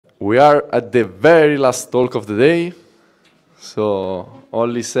We are at the very last talk of the day, so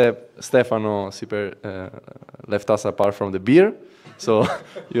only Stefano left us apart from the beer, so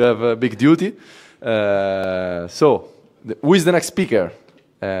you have a big duty. Who is the next speaker?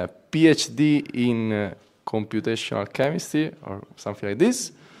 PhD in computational chemistry or something like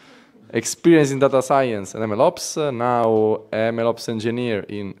this. Experience in data science and MLOps, now MLOps engineer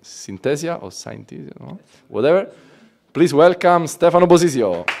in Synthesia or Synthesia, no? Whatever. Please welcome Stefano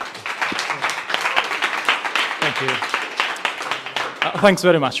Bosisio. Thank you. Thanks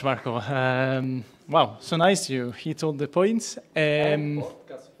very much, Marco. Wow, so nice you hit all the points.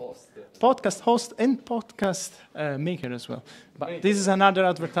 Podcast host and podcast maker as well. But this is another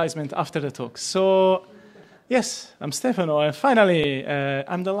advertisement after the talk. So, yes, I'm Stefano. And finally,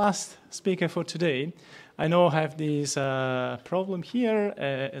 I'm the last speaker for today. I know I have this problem here.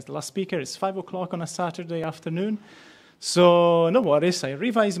 As the last speaker, it's 5 o'clock on a Saturday afternoon. So no worries, I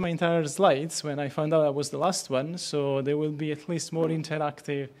revised my entire slides when I found out I was the last one, so they will be at least more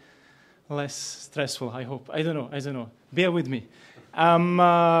interactive, less stressful, I hope. I don't know. Bear with me.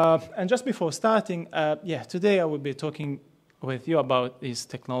 And just before starting, today I will be talking with you about this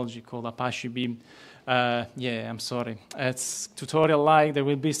technology called Apache Beam. I'm sorry. It's tutorial-like, there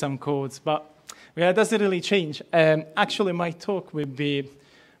will be some codes, but it doesn't really change. Actually, my talk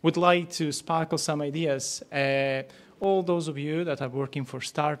would like to sparkle some ideas. All those of you that are working for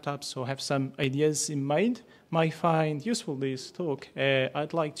startups or have some ideas in mind might find useful this talk.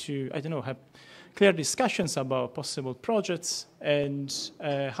 I'd like to, have clear discussions about possible projects and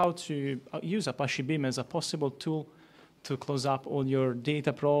how to use Apache Beam as a possible tool to close up all your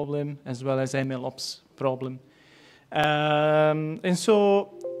data problem as well as MLOps problem. And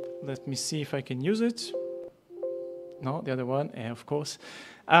so let me see if I can use it. No, the other one, of course.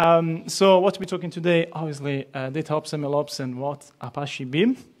 So what we're talking today, obviously, DataOps, MLOps, and what Apache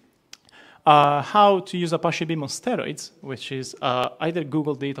Beam. How to use Apache Beam on steroids, which is either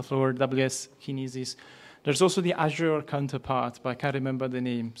Google Dataflow or AWS Kinesis. There's also the Azure counterpart, but I can't remember the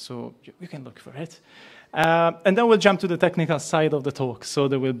name, so you can look for it. And then we'll jump to the technical side of the talk. So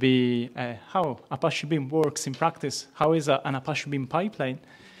there will be how Apache Beam works in practice, how is an Apache Beam pipeline,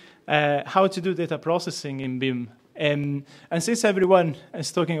 how to do data processing in Beam. And since everyone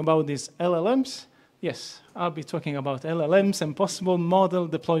is talking about these LLMs, yes, I'll be talking about LLMs and possible model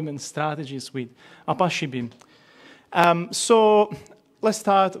deployment strategies with Apache Beam. So let's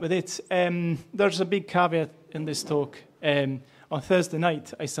start with it. There's a big caveat in this talk. On Thursday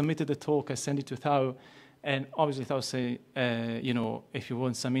night, I submitted the talk, I sent it to Thao, and obviously Thao said, if you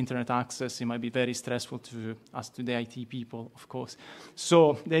want some internet access, it might be very stressful to us, to the IT people, of course.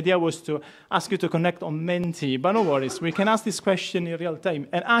 So the idea was to ask you to connect on Menti, but no worries, we can ask this question in real time.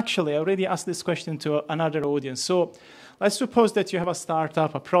 And actually, I already asked this question to another audience. So let's suppose that you have a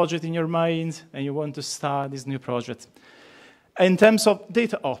startup, a project in your mind, and you want to start this new project. In terms of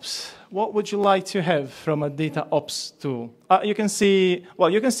data ops, what would you like to have from a data ops tool? You can see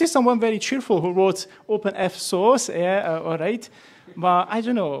someone very cheerful who wrote OpenF source, all right. But I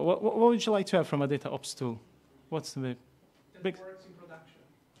don't know, what would you like to have from a data ops tool? What's the big? Works in production.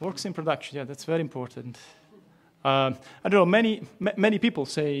 Works in production, yeah, that's very important. I don't know, many people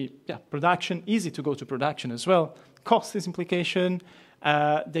say, yeah, production, easy to go to production as well. Cost is implication.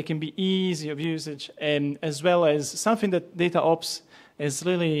 They can be easy of usage, and as well as something that DataOps is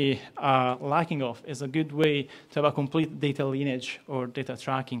really lacking of is a good way to have a complete data lineage or data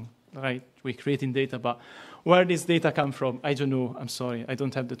tracking, right? We're creating data, but where does data come from? I don't know. I'm sorry. I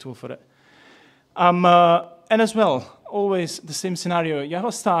don't have the tool for it. And as well, always the same scenario. You have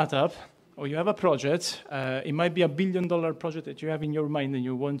a startup or you have a project. It might be $1 billion project that you have in your mind and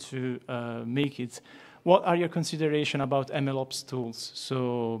you want to make it. What are your considerations about MLOps tools?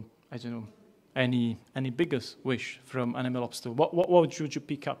 So, I don't know, any biggest wish from an MLOps tool? What would you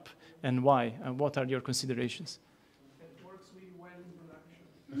pick up and why? And what are your considerations? It works really well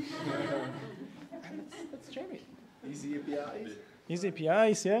in production. That's Jamie. Easy APIs? Easy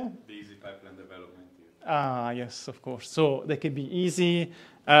APIs, yeah? The easy pipeline development. Yes, of course. So they can be easy.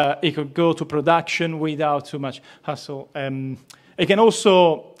 It could go to production without too much hassle. It can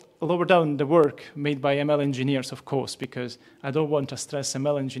also lower down the work made by ML engineers, of course, because I don't want to stress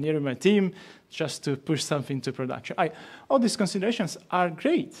ML engineer in my team just to push something to production. All these considerations are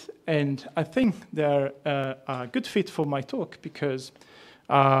great, and I think they're a good fit for my talk because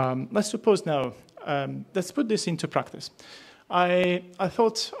let's suppose now, let's put this into practice. I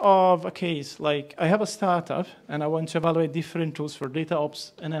thought of a case like I have a startup and I want to evaluate different tools for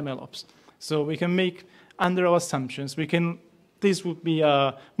DataOps and MLOps. So we can make under our assumptions, this would be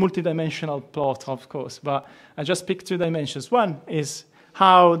a multidimensional plot, of course, but I just picked 2 dimensions. One is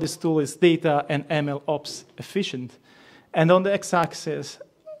how this tool is data and ML ops efficient. And on the x-axis,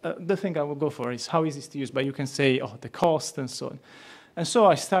 the thing I will go for is how easy it is to use, but you can say, oh, the cost and so on. And so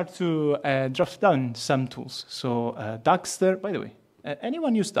I start to draft down some tools. So Dagster, by the way,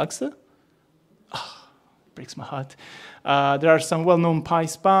 anyone use Dagster? Oh, breaks my heart. There are some well-known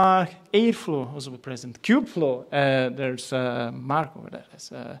PySpark, Airflow also present, Kubeflow. There's Mark over there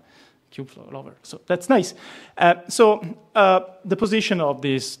as Kubeflow lover. So that's nice. The position of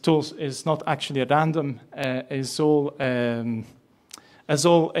these tools is not actually random. It's all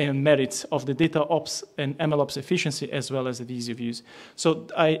merits of the DataOps and MLOps efficiency as well as the ease of use. So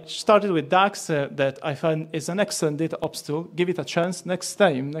I started with Dagster that I find is an excellent DataOps tool. Give it a chance. Next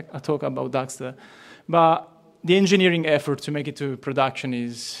time I talk about Dagster. But the engineering effort to make it to production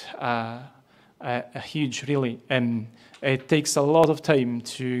is a huge, really. And it takes a lot of time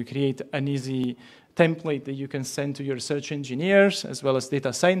to create an easy template that you can send to your research engineers as well as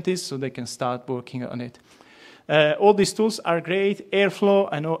data scientists so they can start working on it. All these tools are great. Airflow,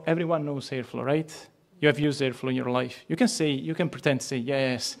 I know everyone knows Airflow, right? You have used Airflow in your life. You can pretend to say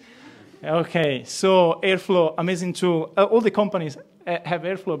yes. Okay, so Airflow, amazing tool. All the companies have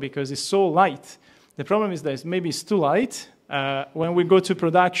Airflow because it's so light. The problem is that maybe it's too light. When we go to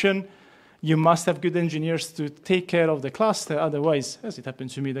production, you must have good engineers to take care of the cluster. Otherwise, as it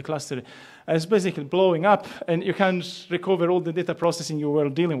happened to me, the cluster is basically blowing up, and you can't recover all the data processing you were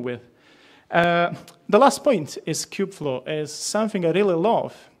dealing with. The last point is Kubeflow. It's something I really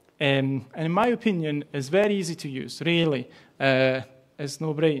love. And in my opinion, it's very easy to use, really. It's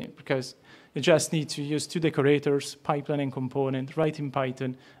no-brainer, because you just need to use 2 decorators, pipeline and component, write in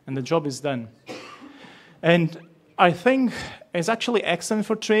Python, and the job is done. And I think it's actually excellent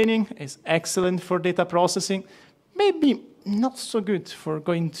for training. It's excellent for data processing. Maybe not so good for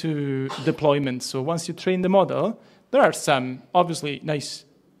going to deployment. So once you train the model, there are some obviously nice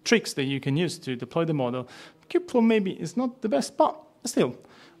tricks that you can use to deploy the model. Kubeflow maybe is not the best, but still,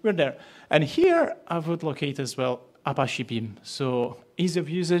 we're there. And here I would locate as well Apache Beam. So ease of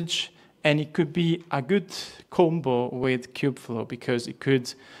usage, and it could be a good combo with Kubeflow because it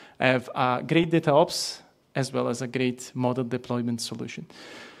could have a great DataOps as well as a great model deployment solution.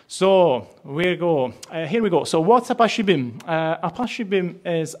 So here we go. So what's Apache Beam? Apache Beam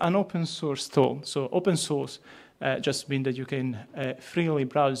is an open source tool. So open source just means that you can freely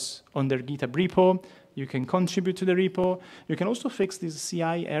browse on their GitHub repo. You can contribute to the repo. You can also fix this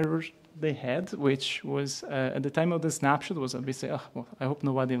CI error they had, which was at the time of the snapshot was a bit say, oh, well, I hope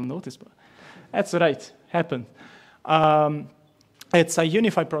nobody will notice, but that's right, happened. It's a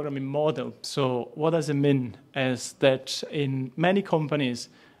unified programming model. So what does it mean is that in many companies,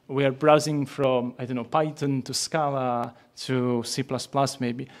 we are browsing from, I don't know, Python to Scala to C++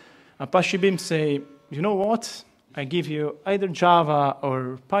 maybe. Apache Beam say, you know what? I give you either Java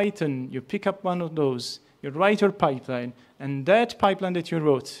or Python. You pick up one of those. You write your pipeline. And that pipeline that you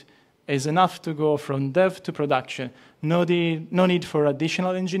wrote is enough to go from dev to production. No need for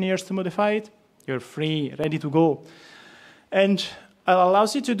additional engineers to modify it. You're free, ready to go. And it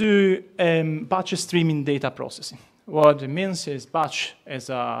allows you to do batch streaming data processing. What it means is batch is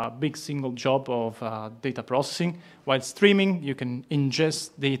a big single job of data processing. While streaming, you can ingest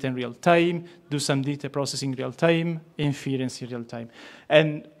data in real time, do some data processing in real time, inference in real time.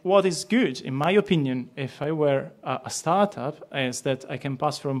 And what is good, in my opinion, if I were a startup, is that I can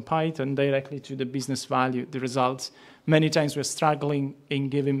pass from Python directly to the business value, the results. Many times we're struggling in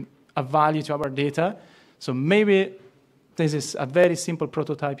giving a value to our data. So maybe this is a very simple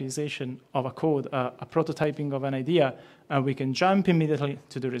prototypization of a code, a prototyping of an idea, and we can jump immediately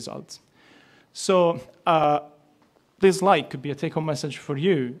to the results. So this slide could be a take-home message for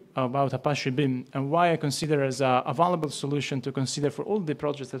you about Apache Beam and why I consider as a valuable solution to consider for all the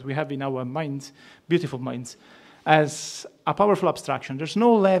projects that we have in our minds, beautiful minds, as a powerful abstraction. There's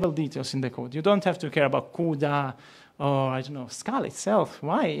no level details in the code. You don't have to care about CUDA or, I don't know, Scala itself.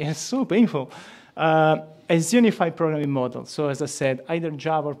 Why? It's so painful. It's unified programming model. So as I said, either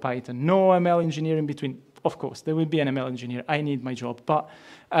Java or Python. No ML engineer in between. Of course, there will be an ML engineer. I need my job. But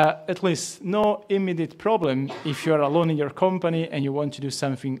at least no immediate problem if you're alone in your company and you want to do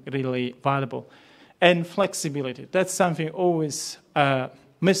something really valuable. And flexibility. That's something always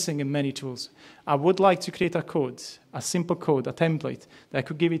missing in many tools. I would like to create a code, a simple code, a template that I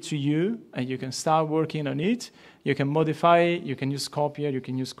could give it to you, and you can start working on it. You can modify it. You can use copier. You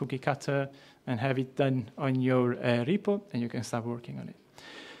can use cookie cutter and have it done on your repo, and you can start working on it.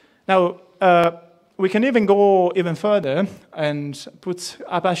 Now, we can even go even further and put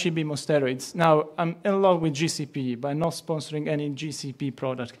Apache Beam on steroids. Now, I'm in love with GCP, but I'm not sponsoring any GCP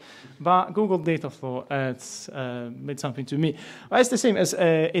product. But Google Dataflow has made something to me. Well, it's the same as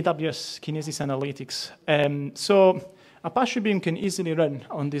AWS Kinesis Analytics. So Apache Beam can easily run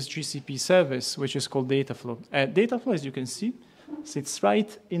on this GCP service, which is called Dataflow. Dataflow, as you can see, sits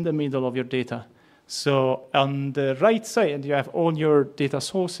right in the middle of your data. So on the right side, you have all your data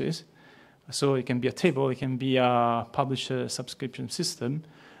sources. So it can be a table, it can be a publisher subscription system.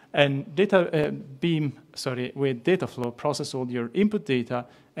 And Beam, with Dataflow, process all your input data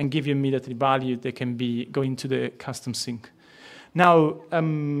and give you immediately value that can be going to the custom sync. Now,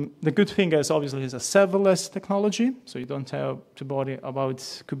 the good thing is obviously it's a serverless technology, so you don't have to worry about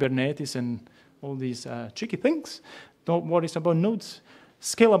Kubernetes and all these tricky things. Don't worry about nodes.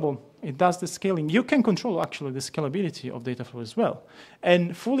 Scalable, it does the scaling. You can control actually the scalability of Dataflow as well.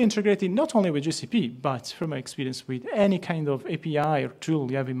 And fully integrated not only with GCP, but from my experience with any kind of API or tool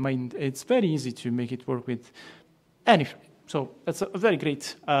you have in mind, it's very easy to make it work with anything. So that's a very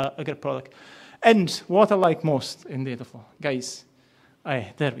great product. And what I like most in Dataflow, guys,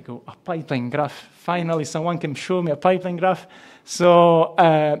 there we go, a pipeline graph. Finally, someone can show me a pipeline graph. So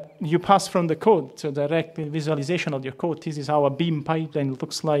you pass from the code to direct visualization of your code. This is how a Beam pipeline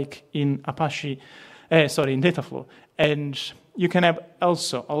looks like in in Dataflow. And you can have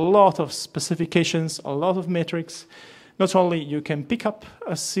also a lot of specifications, a lot of metrics. Not only you can pick up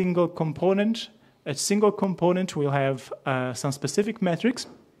a single component will have some specific metrics.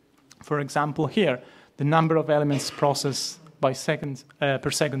 For example, here, the number of elements processed per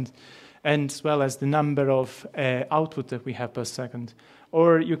second, and as well as the number of output that we have per second.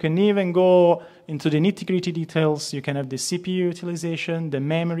 Or you can even go into the nitty-gritty details. You can have the CPU utilization, the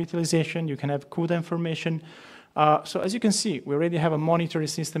memory utilization, you can have CUDA information. So as you can see, we already have a monitoring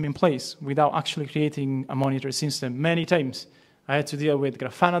system in place without actually creating a monitoring system. Many times I had to deal with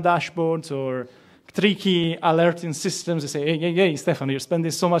Grafana dashboards or tricky alerting systems. They say, hey, Stefano, you're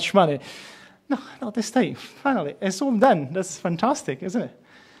spending so much money. No, not this time. Finally, it's all done. That's fantastic, isn't it?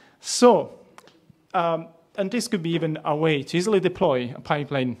 So, and this could be even a way to easily deploy a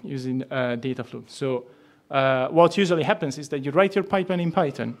pipeline using Dataflow. So what usually happens is that you write your pipeline in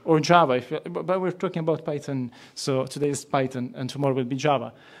Python or Java, but we're talking about Python, so today is Python and tomorrow will be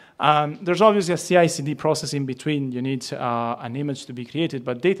Java. There's obviously a CI/CD process in between. You need an image to be created,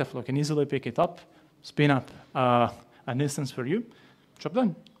 but Dataflow can easily pick it up, spin up an instance for you, job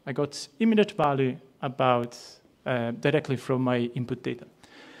done. I got immediate value about directly from my input data.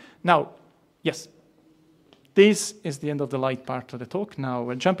 Now, yes, this is the end of the light part of the talk. Now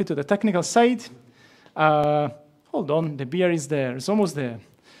we're jumping to the technical side. Hold on, the beer is there. It's almost there.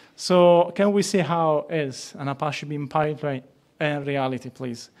 So can we see how is an Apache Beam pipeline in reality,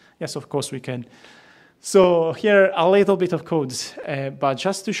 please? Yes, of course we can. So here a little bit of code, but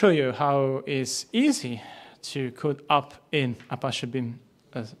just to show you how it's easy to code up in Apache Beam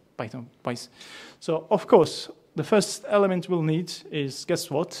Python wise. So of course, the first element we'll need is, guess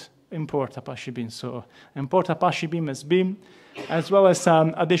what? Import Apache Beam. So import Apache Beam as Beam, as well as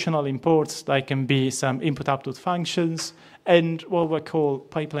some additional imports that can be some input-output functions and what we call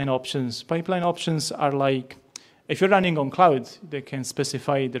pipeline options. Pipeline options are like, if you're running on cloud, they can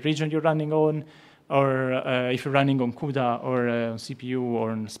specify the region you're running on, or if you're running on CUDA or CPU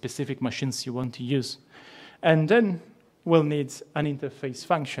or on specific machines you want to use. And then we'll need an interface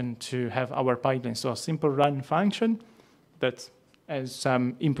function to have our pipeline. So a simple run function that as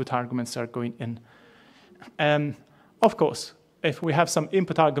some input arguments are going in. Of course, if we have some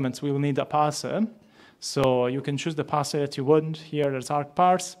input arguments, we will need a parser. So you can choose the parser that you want. Here there's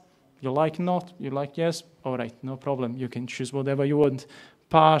argparse. You like not, you like yes, all right, no problem. You can choose whatever you want.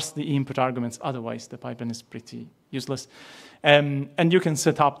 Parse the input arguments, otherwise the pipeline is pretty useless. And you can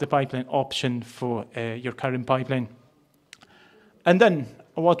set up the pipeline option for your current pipeline. And then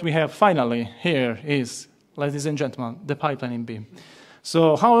what we have finally here is, ladies and gentlemen, the pipeline in Beam.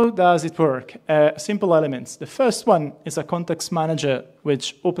 So how does it work? Simple elements. The first one is a context manager,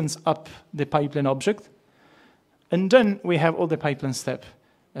 which opens up the pipeline object. And then we have all the pipeline steps.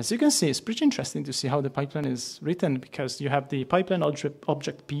 As you can see, it's pretty interesting to see how the pipeline is written, because you have the pipeline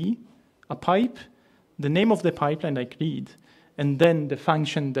object P, a pipe, the name of the pipeline like read, and then the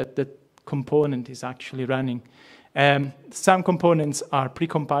function that the component is actually running. Some components are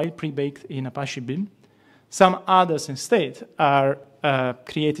pre-compiled, pre-baked in Apache Beam. Some others instead are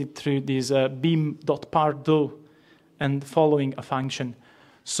created through this beam.pardo and following a function.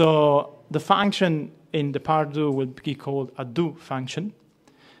 So the function in the pardo will be called a do function.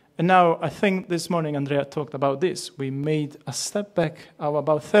 And now I think this morning Andrea talked about this. We made a step back of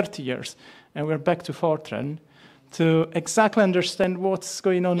about 30 years, and we're back to Fortran to exactly understand what's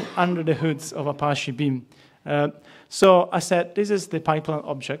going on under the hoods of Apache Beam. So I said, this is the pipeline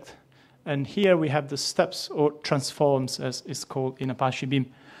object, and here we have the steps or transforms, as it's called in Apache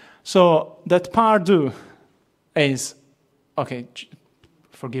Beam. So that pardo is, okay,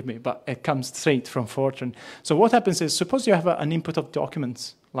 forgive me, but it comes straight from Fortran. So what happens is, suppose you have an input of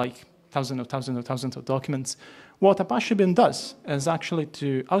documents, like thousands of documents. What Apache Beam does is actually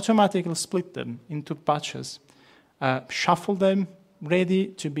to automatically split them into batches, shuffle them, ready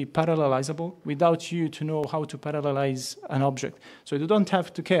to be parallelizable without you to know how to parallelize an object. So you don't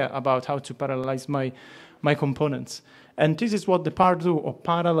have to care about how to parallelize my components. And this is what the pardo or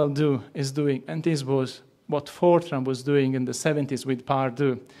parallel do is doing, and this was what Fortran was doing in the 70s with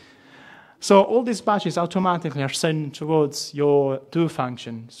pardo. So all these batches automatically are sent towards your do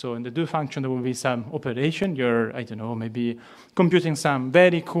function. So in the do function, there will be some operation. You're, I don't know, maybe computing some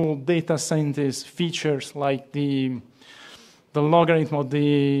very cool data scientist features like the logarithm of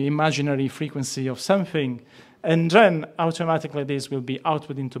the imaginary frequency of something. And then automatically this will be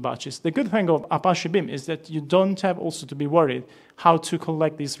output into batches. The good thing of Apache Beam is that you don't have also to be worried how to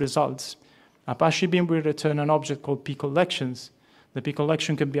collect these results. Apache Beam will return an object called P collections. The P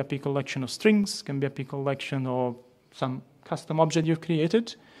collection can be a P collection of strings, can be a P collection of some custom object you've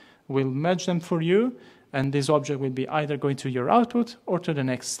created. We'll merge them for you, and this object will be either going to your output or to the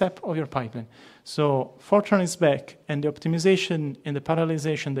next step of your pipeline. So Fortran is back, and the optimization and the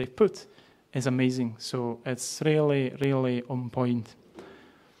parallelization they put is amazing. So it's really, really on point.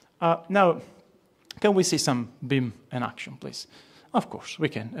 Now, can we see some Beam in action, please? Of course, we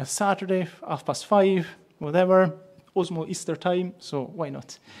can. It's Saturday, 5:30, whatever. Osmo Easter time, so why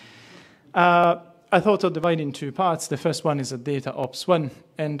not? I thought of dividing in two parts. The first one is a DataOps one,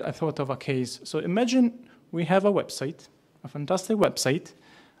 and I thought of a case. So imagine we have a website, a fantastic website,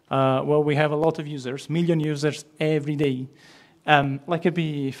 where we have a lot of users, million users every day. Like it'd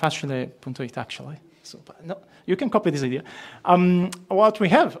be facile.it actually. So, but no, you can copy this idea. What we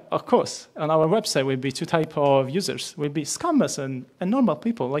have, of course, on our website will be two types of users. Will be scammers and normal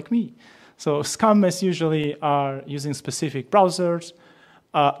people like me. So scammers usually are using specific browsers.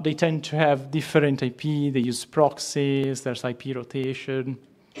 They tend to have different IP. They use proxies. There's IP rotation,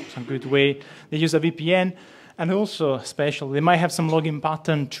 some good way. They use a VPN. And also, especially, they might have some login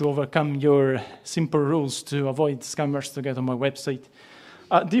pattern to overcome your simple rules to avoid scammers to get on my website.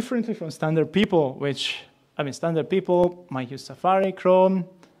 Differently from standard people, standard people might use Safari, Chrome,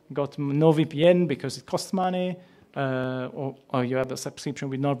 got no VPN because it costs money. Or you have a subscription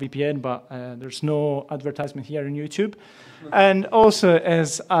with NordVPN, but there's no advertisement here in YouTube. And also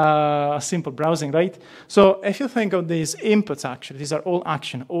as simple browsing, right? So if you think of these inputs, actually, these are all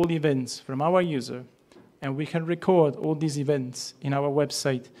action, all events from our user. And we can record all these events in our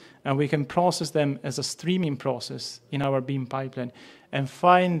website, and we can process them as a streaming process in our Beam pipeline, and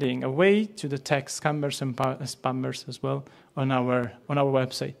finding a way to detect scammers and spammers as well on our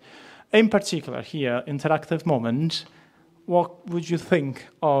website. In particular, here, interactive moment, what would you think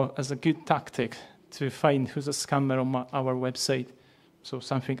of as a good tactic to find who's a scammer on our website? So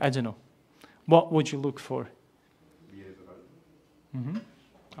something, I don't know. What would you look for? Mm-hmm.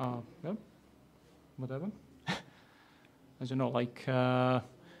 Yeah. Whatever. I don't know, like, yeah,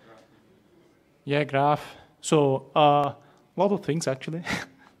 graph. So a lot of things, actually.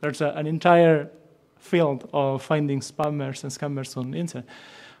 There's an entire field of finding spammers and scammers on the internet.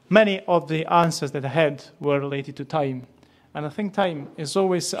 Many of the answers that I had were related to time. And I think time is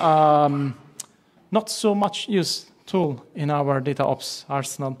always not so much used tool in our DataOps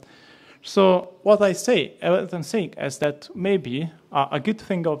arsenal. So what I'm saying is that maybe a good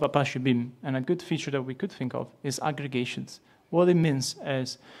thing of Apache Beam and a good feature that we could think of is aggregations. What it means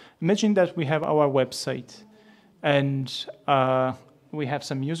is, imagine that we have our website and we have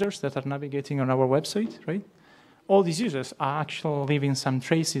some users that are navigating on our website, right? All these users are actually leaving some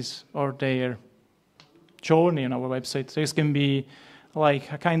traces of their journey on our website. This can be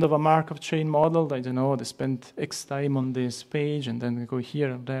like a kind of a Markov chain model. I don't know, they spent X time on this page and then they go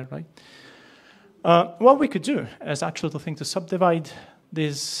here or there, right? What we could do is actually to subdivide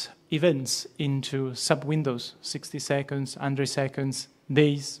these events into sub-windows, 60 seconds, 100 seconds,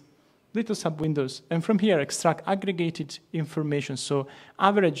 days, little sub-windows. And from here, extract aggregated information, so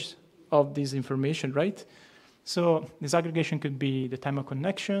average of this information, right? So this aggregation could be the time of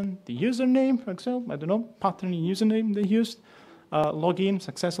connection, the username, for example, I don't know, pattern in username they used, login,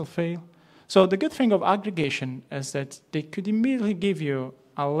 success or fail. So the good thing of aggregation is that they could immediately give you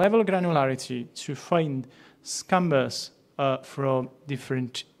a level of granularity to find scammers from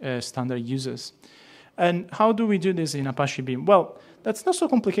different standard users. And how do we do this in Apache Beam? Well, that's not so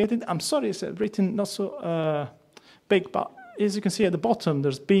complicated. I'm sorry, it's written not so big, but as you can see at the bottom,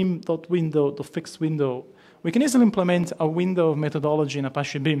 there's beam.window.fixedWindow. We can easily implement a window methodology in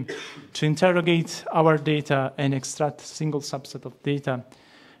Apache Beam to interrogate our data and extract a single subset of data.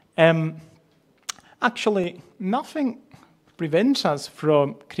 Actually, nothing prevents us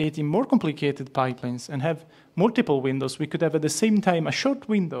from creating more complicated pipelines and have multiple windows. We could have at the same time a short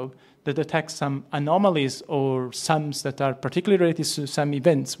window that detects some anomalies or sums that are particularly related to some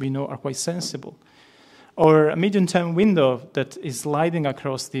events we know are quite sensible. Or a medium-term window that is sliding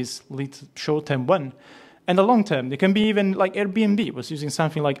across this short-term one. And a long-term, they can be even like Airbnb was using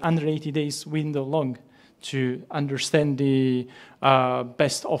something like 180 days window long to understand the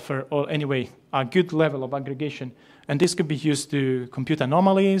best offer, or anyway, a good level of aggregation. And this could be used to compute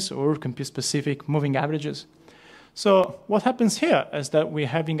anomalies or compute specific moving averages. So what happens here is that we're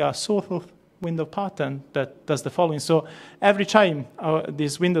having a sawtooth window pattern that does the following. So every time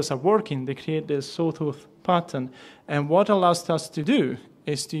these windows are working, they create this sawtooth pattern. And what allows us to do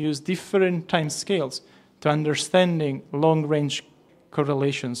is to use different time scales to understanding long-range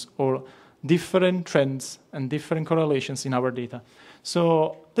correlations or different trends and different correlations in our data.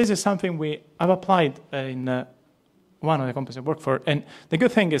 So this is something we have applied in one of the companies I work for. And the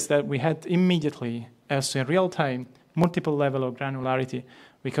good thing is that we had immediately, as in real time, multiple level of granularity,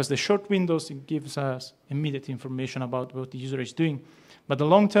 because the short windows, it gives us immediate information about what the user is doing. But the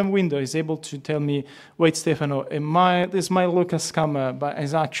long-term window is able to tell me, wait, Stefano, this might look a scammer, but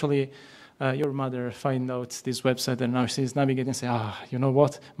it's actually your mother find out this website and now she's navigating and say, you know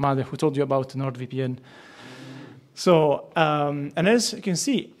what, mother, who told you about NordVPN? So, and as you can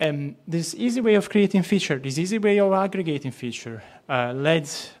see, this easy way of creating feature, this easy way of aggregating feature led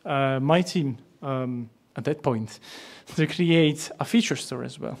my team at that point to create a feature store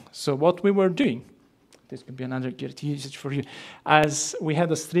as well. So what we were doing, this could be another good usage for you, as we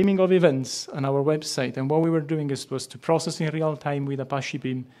had a streaming of events on our website, and what we were doing was to process in real time with Apache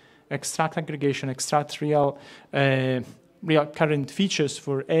Beam, extract aggregation, extract real current features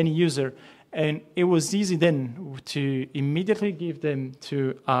for any user. And it was easy then to immediately give them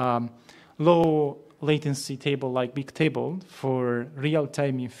to low latency table like Bigtable for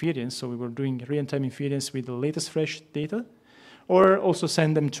real-time inference. So we were doing real-time inference with the latest fresh data, or also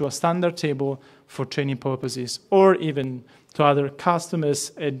send them to a standard table for training purposes, or even to other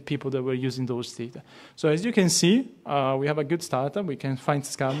customers and people that were using those data. So as you can see, we have a good startup. We can find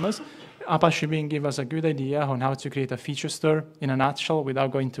scammers. Apache Beam gave us a good idea on how to create a feature store in a nutshell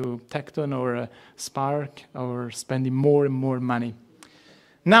without going to Tecton or Spark or spending more and more money.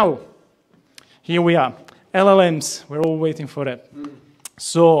 Now, here we are. LLMs, we're all waiting for it.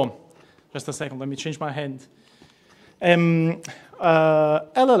 So, just a second, let me change my hand.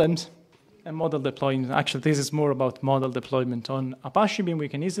 LLMs and model deployment. Actually, this is more about model deployment. On Apache Beam, we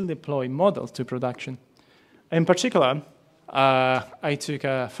can easily deploy models to production. In particular, I took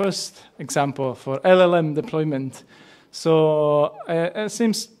a first example for LLM deployment. So it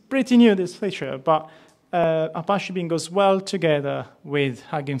seems pretty new, this feature, but Apache Beam goes well together with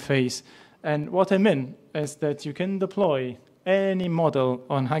Hugging Face. And what I mean is that you can deploy any model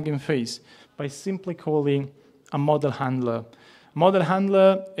on Hugging Face by simply calling a model handler. Model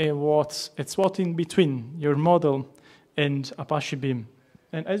handler it's what in between your model and Apache Beam.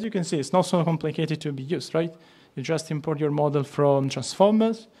 And as you can see, it's not so complicated to be used, right? You just import your model from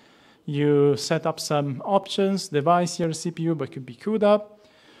transformers. You set up some options, device your CPU, but could be CUDA.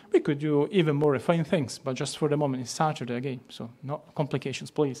 We could do even more refined things, but just for the moment, it's Saturday again, so no complications,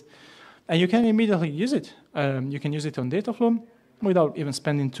 please. And you can immediately use it. You can use it on Dataflow without even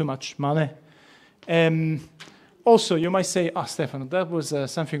spending too much money. Also, you might say, Stefano, that was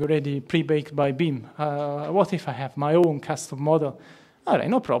something already pre-baked by Beam. What if I have my own custom model? All right,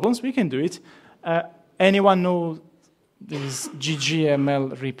 no problems, we can do it. Anyone know this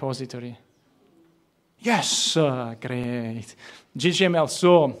GGML repository? Yes, great.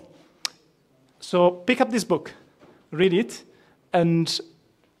 GGML, so pick up this book, read it, and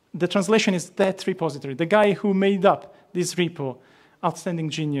the translation is that repository. The guy who made up this repo, outstanding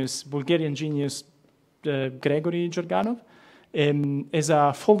genius, Bulgarian genius, Gregory Jorganov, is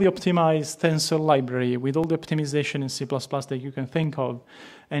a fully optimized tensor library with all the optimization in C++ that you can think of,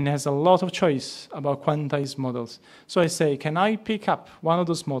 and has a lot of choice about quantized models. So I say, can I pick up one of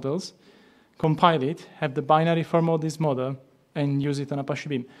those models, compile it, have the binary form of this model, and use it on Apache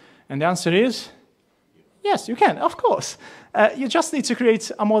Beam? And the answer is, Yes, you can, of course. You just need to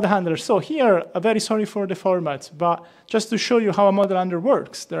create a model handler. So here, I'm very sorry for the format, but just to show you how a model handler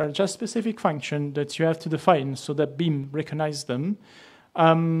works, there are just specific functions that you have to define so that Beam recognizes them.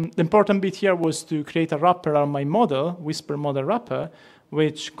 The important bit here was to create a wrapper on my model, Whisper model wrapper,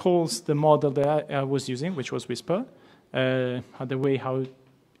 which calls the model that I was using, which was Whisper, the way how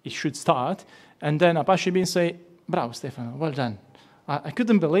it should start. And then Apache Beam say, bravo, Stefano, well done. I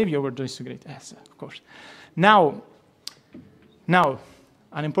couldn't believe you were doing so great. Yes, of course. Now,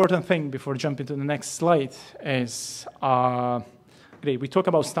 an important thing before jumping to the next slide is, great, we talk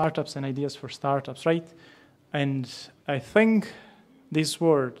about startups and ideas for startups, right? And I think this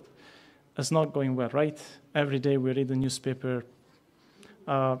world is not going well, right? Every day we read the newspaper,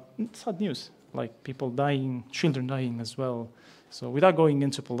 sad news, like people dying, children dying as well. So without going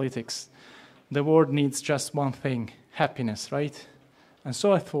into politics, the world needs just one thing, happiness, right? And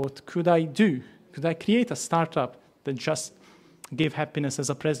so I thought, could I create a startup that just gave happiness as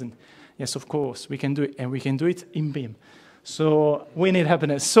a present? Yes, of course, we can do it, and we can do it in Beam. So we need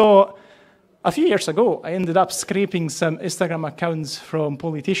happiness. So a few years ago, I ended up scraping some Instagram accounts from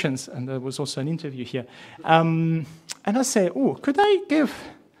politicians, and there was also an interview here. And I said, oh, could I give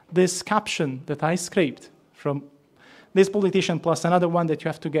this caption that I scraped from this politician plus another one that you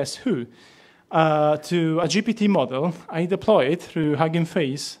have to guess who, to a GPT model? I deploy it through Hugging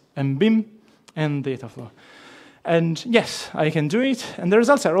Face and Beam and Dataflow. And yes, I can do it. And the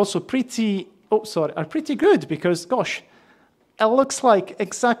results are also pretty good because, gosh, it looks like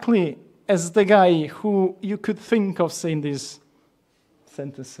exactly as the guy who you could think of saying these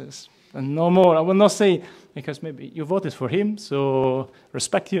sentences. And no more. I will not say, because maybe you voted for him, so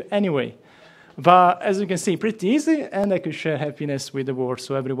respect you anyway. But as you can see, pretty easy, and I could share happiness with the world,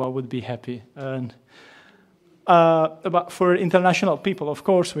 so everyone would be happy. And but for international people, of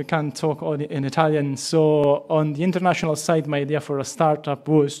course, we can't talk in Italian. So on the international side, my idea for a startup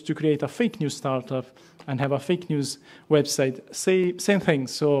was to create a fake news startup and have a fake news website. Same thing.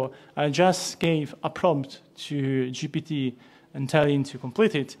 So I just gave a prompt to GPT and telling to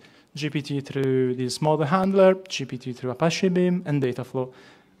complete it. GPT through this model handler, GPT through Apache Beam, and Dataflow.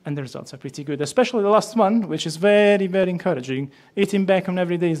 And the results are pretty good, especially the last one, which is very, very encouraging. Eating bacon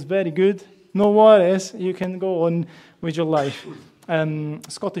every day is very good. No worries, you can go on with your life.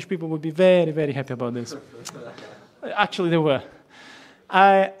 Scottish people would be very, very happy about this. Actually, they were.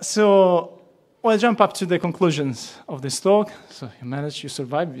 So I'll jump up to the conclusions of this talk. So you managed, you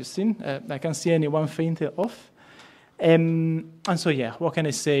survived, you've seen. I can't see anyone fainted off. And so, yeah, what can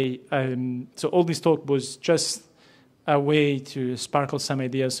I say? So all this talk was just a way to sparkle some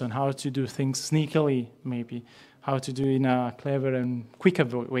ideas on how to do things sneakily, maybe, how to do in a clever and quicker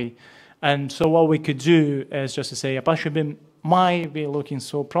way. And so what we could do is just to say Apache Beam might be looking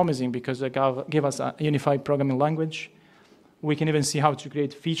so promising because it gave us a unified programming language. We can even see how to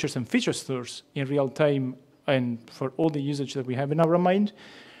create features and feature stores in real time and for all the usage that we have in our mind.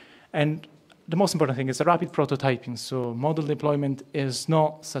 And the most important thing is the rapid prototyping. So model deployment is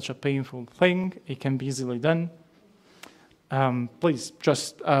not such a painful thing. It can be easily done. Please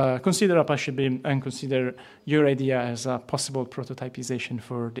just consider Apache Beam and consider your idea as a possible prototypization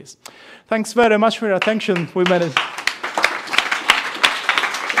for this. Thanks very much for your attention. We managed.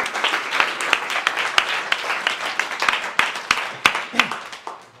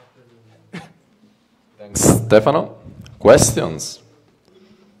 Thanks, Stefano. Questions?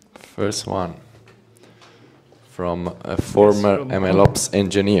 First one from a former MLOps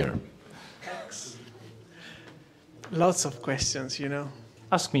engineer. Lots of questions, you know.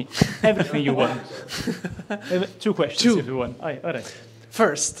 Ask me everything you want. 2 questions if you want. All right.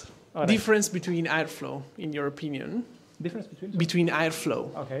 First, difference between Airflow, in your opinion. Difference between? Between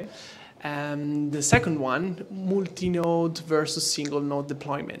Airflow. Okay. The second one, multi-node versus single-node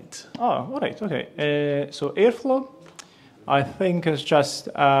deployment. Oh, all right, okay. So Airflow, I think is just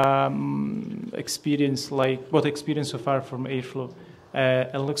experience, like what experience so far from Airflow.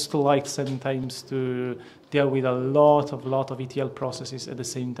 It looks to like sometimes to deal with a lot of ETL processes at the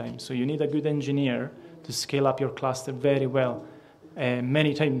same time. So you need a good engineer to scale up your cluster very well.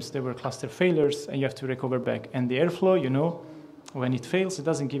 Many times there were cluster failures and you have to recover back. And the Airflow, you know, when it fails, it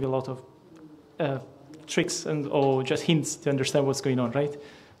doesn't give you a lot of tricks or just hints to understand what's going on, right?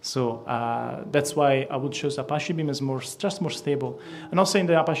 So that's why I would choose Apache Beam as just more stable. I'm not saying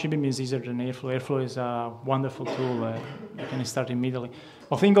that Apache Beam is easier than Airflow. Airflow is a wonderful tool. You can start immediately.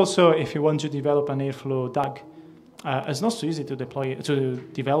 I think also if you want to develop an Airflow DAG, it's not so easy to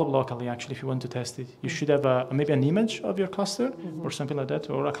develop locally, actually, if you want to test it. You should have maybe an image of your cluster or something like that,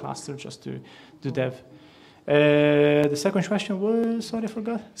 or a cluster just to do dev. The second question was, sorry, I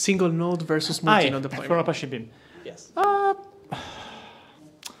forgot. Single node versus multi-node For deployment. Apache Beam. Yes.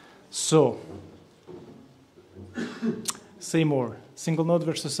 So, say more. Single node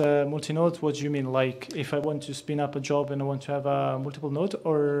versus multi-node, what do you mean? Like, if I want to spin up a job and I want to have a multiple node,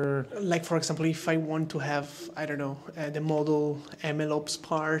 or? Like, for example, if I want to have, I don't know, the model MLOps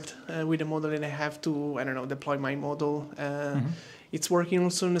part with the model and I have to, I don't know, deploy my model. It's working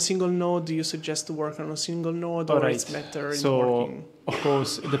also on a single node. Do you suggest to work on a single node, or it's better in working? Of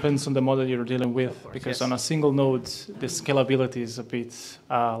course, it depends on the model you're dealing with, because on a single node, the scalability is a bit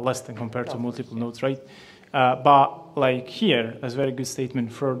less than compared to multiple nodes, right? But like here, as a very good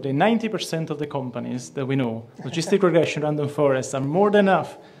statement, for the 90% of the companies that we know, logistic regression, random forests are more than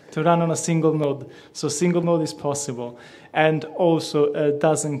enough to run on a single node. So single node is possible. And also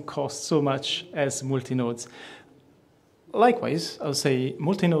doesn't cost so much as multi-nodes. Likewise, I'll say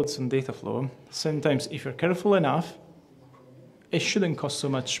multi-nodes on data flow, sometimes if you're careful enough, it shouldn't cost so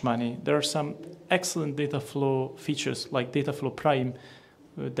much money. There are some excellent data flow features like Data Flow Prime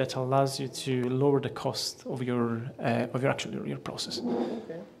that allows you to lower the cost of your process.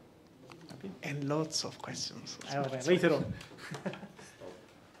 Okay. And lots of questions. Later on.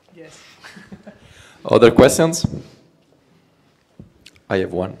 Yes. Other questions? I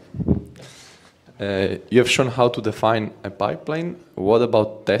have one. You have shown how to define a pipeline. What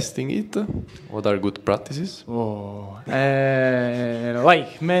about testing it? What are good practices? Like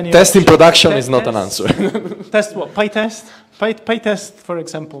many. Test in production is not an answer. Test what? PyTest? PyTest, for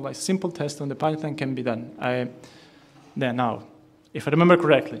example, like simple test on the pipeline can be done. Now, if I remember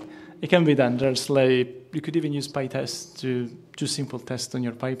correctly, it can be done. There's like, you could even use PyTest to do simple tests on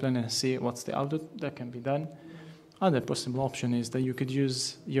your pipeline and see what's the output. That can be done. Other possible option is that you could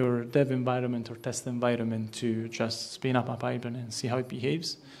use your dev environment or test environment to just spin up a pipeline and see how it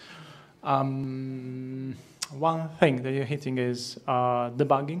behaves. One thing that you're hitting is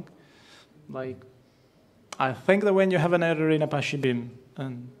debugging. Like, I think that when you have an error in Apache Beam,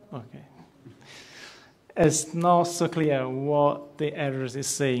 it's not so clear what the error is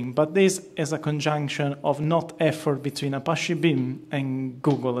saying, but this is a conjunction of not effort between Apache Beam and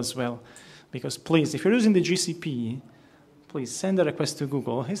Google as well. Because please, if you're using the GCP, please send a request to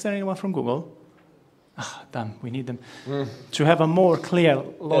Google. Is there anyone from Google? Damn, we need them. To have a more clear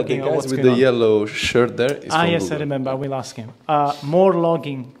logging of what's going on. The guys with the yellow shirt there is from yes, Google. I remember. I will ask him. More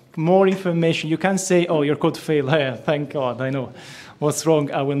logging, more information. You can't say, oh, your code failed. Thank God, I know. What's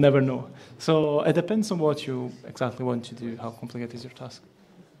wrong, I will never know. So it depends on what you exactly want to do, how complicated is your task.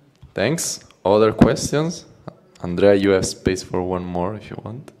 Thanks. Other questions? Andrea, you have space for one more if you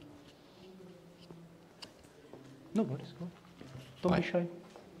want. No worries, go. Don't be shy.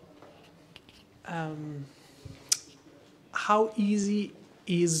 How easy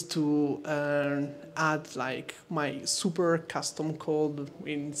is to add like my super custom code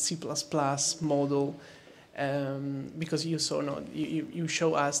in C++ model? Because you saw, you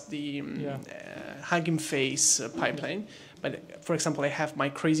show us the Hugging Face pipeline. But for example, I have my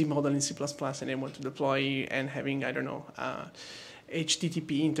crazy model in C++ and I want to deploy and having, I don't know,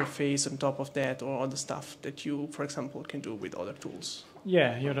 HTTP interface on top of that, or other stuff that you, for example, can do with other tools.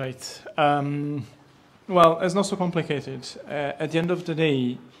 Yeah, you're right. Well, it's not so complicated. At the end of the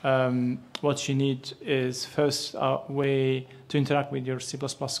day, what you need is first a way to interact with your C++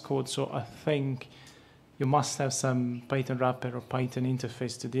 code. So I think you must have some Python wrapper or Python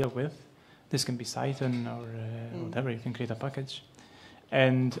interface to deal with. This can be Python or whatever. You can create a package.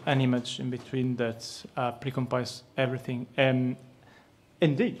 And an image in between that precompiles everything.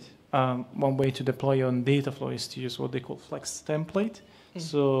 Indeed, one way to deploy on Dataflow is to use what they call flex template.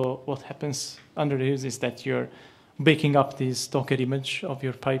 So what happens under the hood is that you're baking up this Docker image of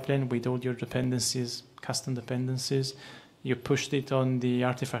your pipeline with all your dependencies, custom dependencies. You pushed it on the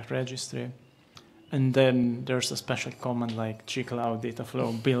artifact registry. And then there's a special command like gcloud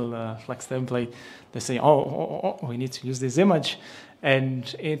dataflow build flex template. They say, we need to use this image.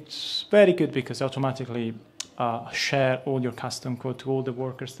 And it's very good because automatically share all your custom code to all the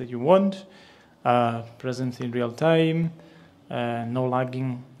workers that you want, present in real time, no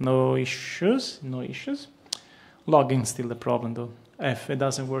lagging, no issues. Logging still the problem though. If it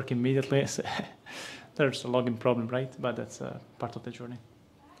doesn't work immediately, there's a logging problem, right? But that's part of the journey.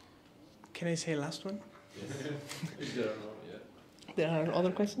 Can I say last one? There are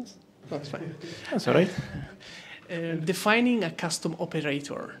other questions? No, it's fine. That's all right. Defining a custom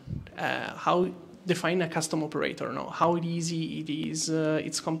operator. Define a custom operator? No, how easy it is?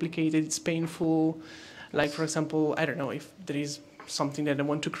 It's complicated. It's painful. Like for example, I don't know if there is something that I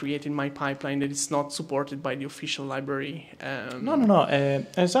want to create in my pipeline that is not supported by the official library. No.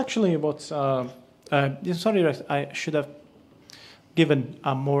 It's actually about sorry, I should have given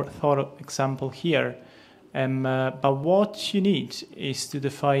a more thorough example here. But what you need is to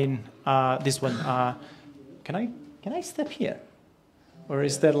define this one. Can I step here? Or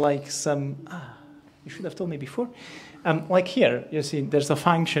is there like some... you should have told me before. Like here, you see, there's a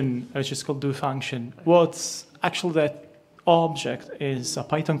function which is called do function. What's actually that object is a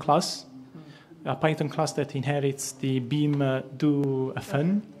Python class. A Python class that inherits the Beam do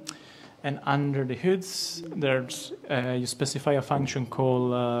fun. And under the hoods, there's you specify a function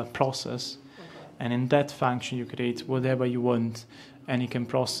called process. And in that function, you create whatever you want, and you can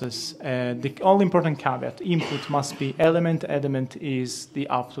process. The all-important caveat, input must be element. Element is the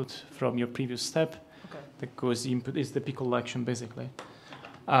output from your previous step, because input is the P collection, basically.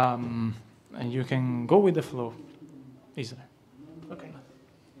 And you can go with the flow easily. Okay.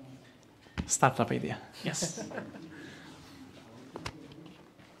 Startup idea. Yes.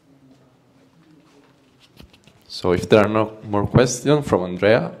 So if there are no more questions from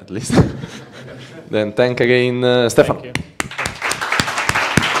Andrea, at least, then thank again, Stefano. Thank you.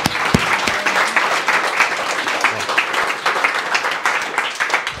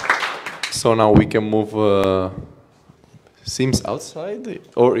 So now we can move seems outside,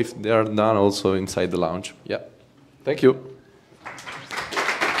 or if they are done, also inside the lounge. Yeah. Thank you.